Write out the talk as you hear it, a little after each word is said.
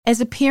As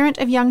a parent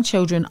of young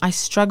children, I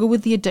struggle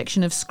with the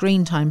addiction of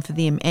screen time for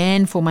them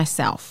and for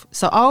myself,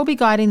 so I'll be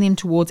guiding them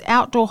towards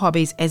outdoor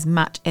hobbies as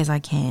much as I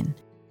can.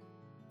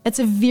 It's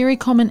a very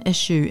common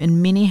issue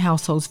in many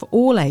households for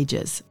all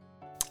ages.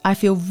 I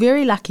feel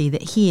very lucky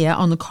that here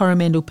on the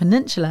Coromind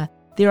Peninsula,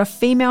 there are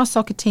female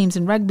soccer teams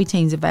and rugby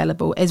teams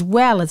available, as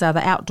well as other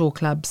outdoor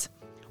clubs.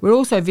 We're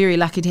also very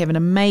lucky to have an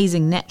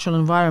amazing natural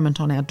environment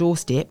on our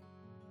doorstep.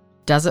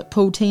 Does it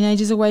pull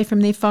teenagers away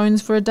from their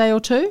phones for a day or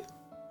two?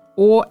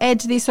 Or add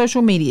to their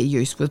social media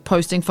use with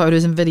posting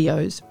photos and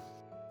videos?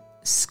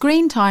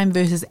 Screen time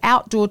versus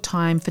outdoor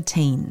time for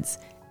teens.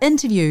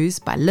 Interviews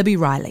by Libby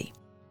Riley.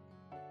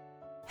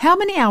 How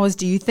many hours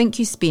do you think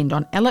you spend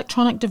on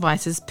electronic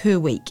devices per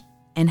week?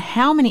 And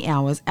how many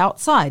hours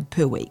outside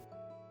per week?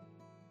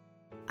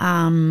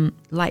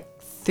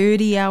 Like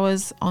 30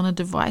 hours on a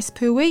device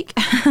per week.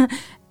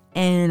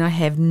 And I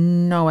have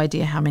no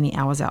idea how many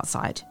hours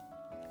outside.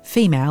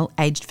 Female,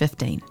 aged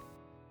 15.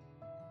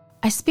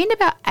 I spend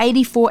about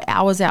 84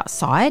 hours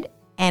outside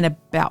and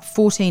about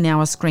 14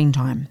 hours screen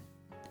time.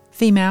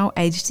 Female,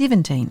 aged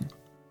 17.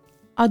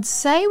 I'd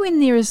say when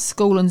there is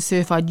school and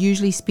surf, I'd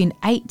usually spend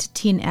 8 to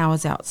 10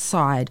 hours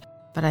outside,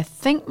 but I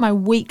think my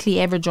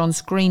weekly average on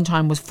screen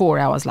time was 4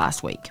 hours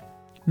last week.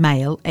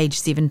 Male,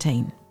 aged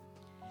 17.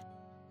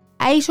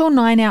 8 or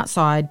 9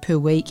 outside per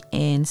week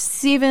and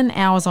 7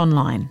 hours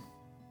online.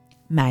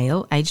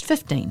 Male, aged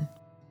 15.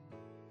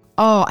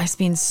 Oh, I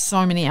spend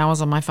so many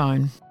hours on my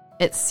phone.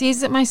 It says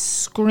that my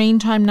screen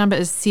time number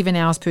is 7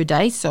 hours per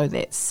day, so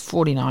that's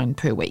 49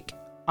 per week.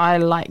 I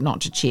like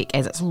not to check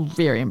as it's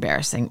very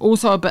embarrassing.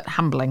 Also a bit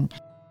humbling.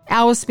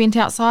 Hours spent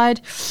outside?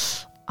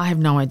 I have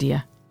no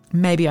idea.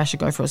 Maybe I should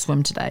go for a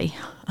swim today.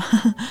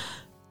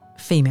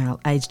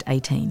 Female, aged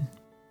 18.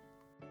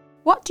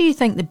 What do you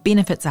think the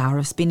benefits are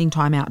of spending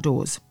time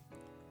outdoors?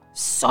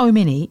 So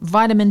many.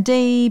 Vitamin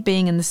D,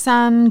 being in the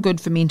sun, good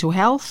for mental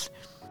health.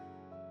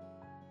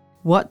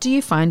 What do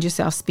you find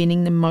yourself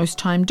spending the most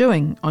time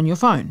doing on your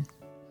phone?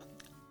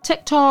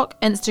 TikTok,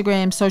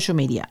 Instagram, social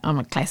media. I'm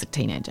a classic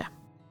teenager.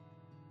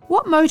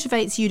 What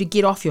motivates you to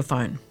get off your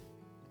phone?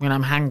 When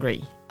I'm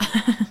hungry.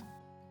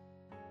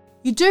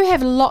 You do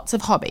have lots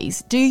of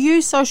hobbies. Do you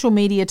use social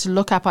media to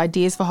look up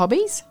ideas for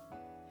hobbies?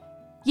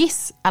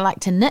 Yes, I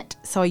like to knit,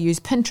 so I use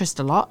Pinterest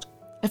a lot.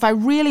 If I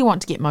really want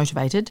to get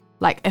motivated,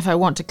 like if I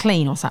want to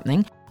clean or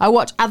something, I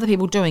watch other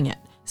people doing it.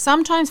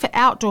 Sometimes for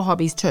outdoor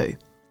hobbies too.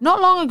 Not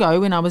long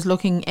ago when I was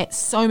looking at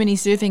so many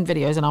surfing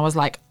videos and I was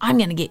like, I'm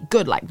going to get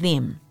good like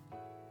them.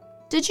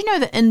 Did you know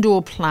that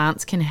indoor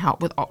plants can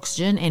help with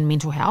oxygen and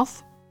mental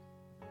health?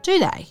 Do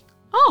they?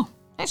 Oh,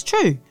 that's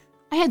true.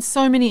 I had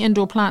so many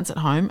indoor plants at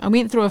home, I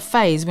went through a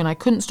phase when I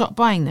couldn't stop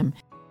buying them.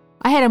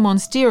 I had a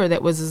monstera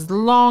that was as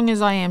long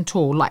as I am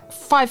tall, like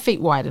 5 feet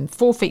wide and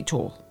 4 feet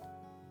tall.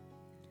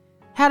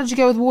 How did you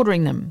go with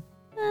watering them?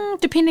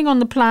 Depending on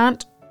the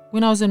plant.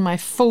 When I was in my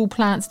full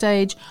plant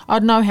stage,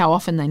 I'd know how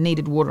often they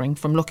needed watering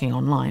from looking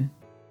online.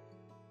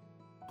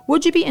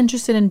 Would you be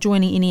interested in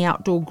joining any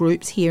outdoor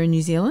groups here in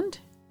New Zealand?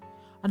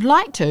 I'd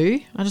like to,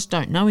 I just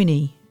don't know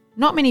any.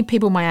 Not many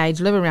people my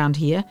age live around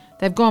here.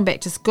 They've gone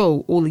back to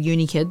school, all the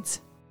uni kids.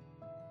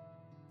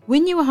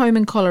 When you were home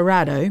in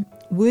Colorado,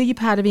 were you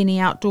part of any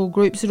outdoor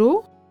groups at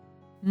all?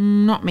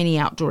 Not many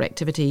outdoor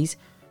activities.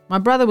 My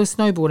brother was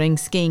snowboarding,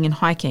 skiing and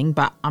hiking,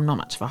 but I'm not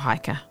much of a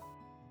hiker.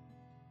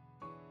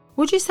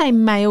 Would you say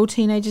male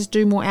teenagers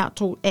do more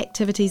outdoor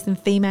activities than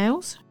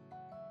females?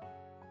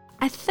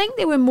 I think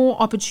there were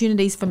more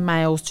opportunities for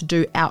males to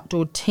do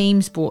outdoor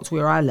team sports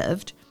where I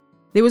lived.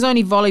 There was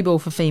only volleyball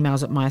for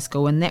females at my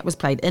school and that was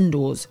played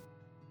indoors.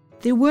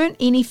 There weren't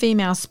any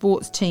female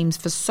sports teams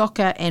for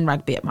soccer and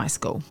rugby at my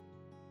school.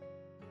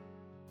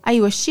 Are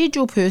you a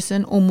schedule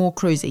person or more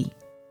cruisy?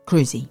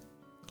 Cruisy.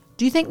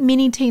 Do you think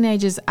many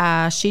teenagers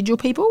are schedule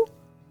people?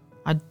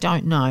 I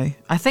don't know.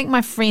 I think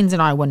my friends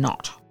and I were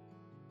not.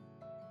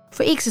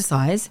 For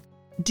exercise,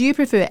 do you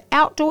prefer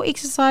outdoor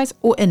exercise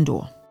or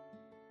indoor?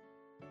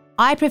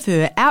 I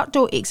prefer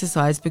outdoor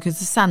exercise because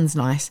the sun's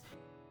nice.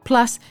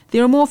 Plus,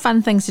 there are more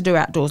fun things to do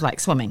outdoors like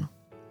swimming.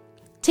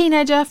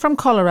 Teenager from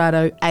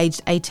Colorado,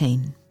 aged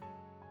 18.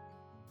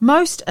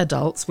 Most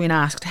adults, when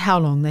asked how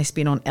long they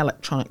spend on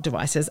electronic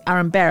devices, are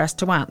embarrassed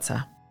to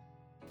answer.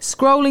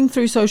 Scrolling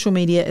through social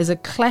media is a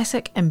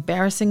classic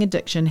embarrassing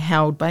addiction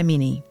held by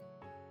many.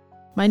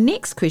 My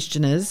next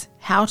question is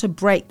how to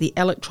break the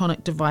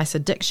electronic device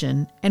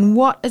addiction and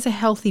what is a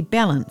healthy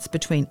balance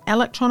between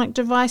electronic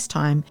device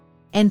time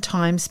and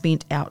time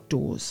spent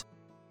outdoors.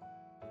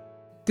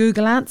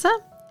 Google answer: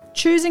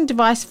 choosing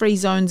device-free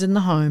zones in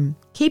the home,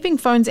 keeping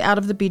phones out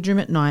of the bedroom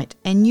at night,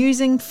 and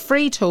using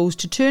free tools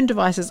to turn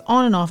devices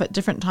on and off at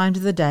different times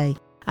of the day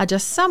are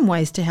just some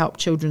ways to help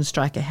children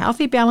strike a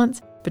healthy balance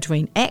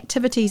between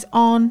activities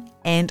on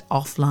and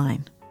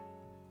offline.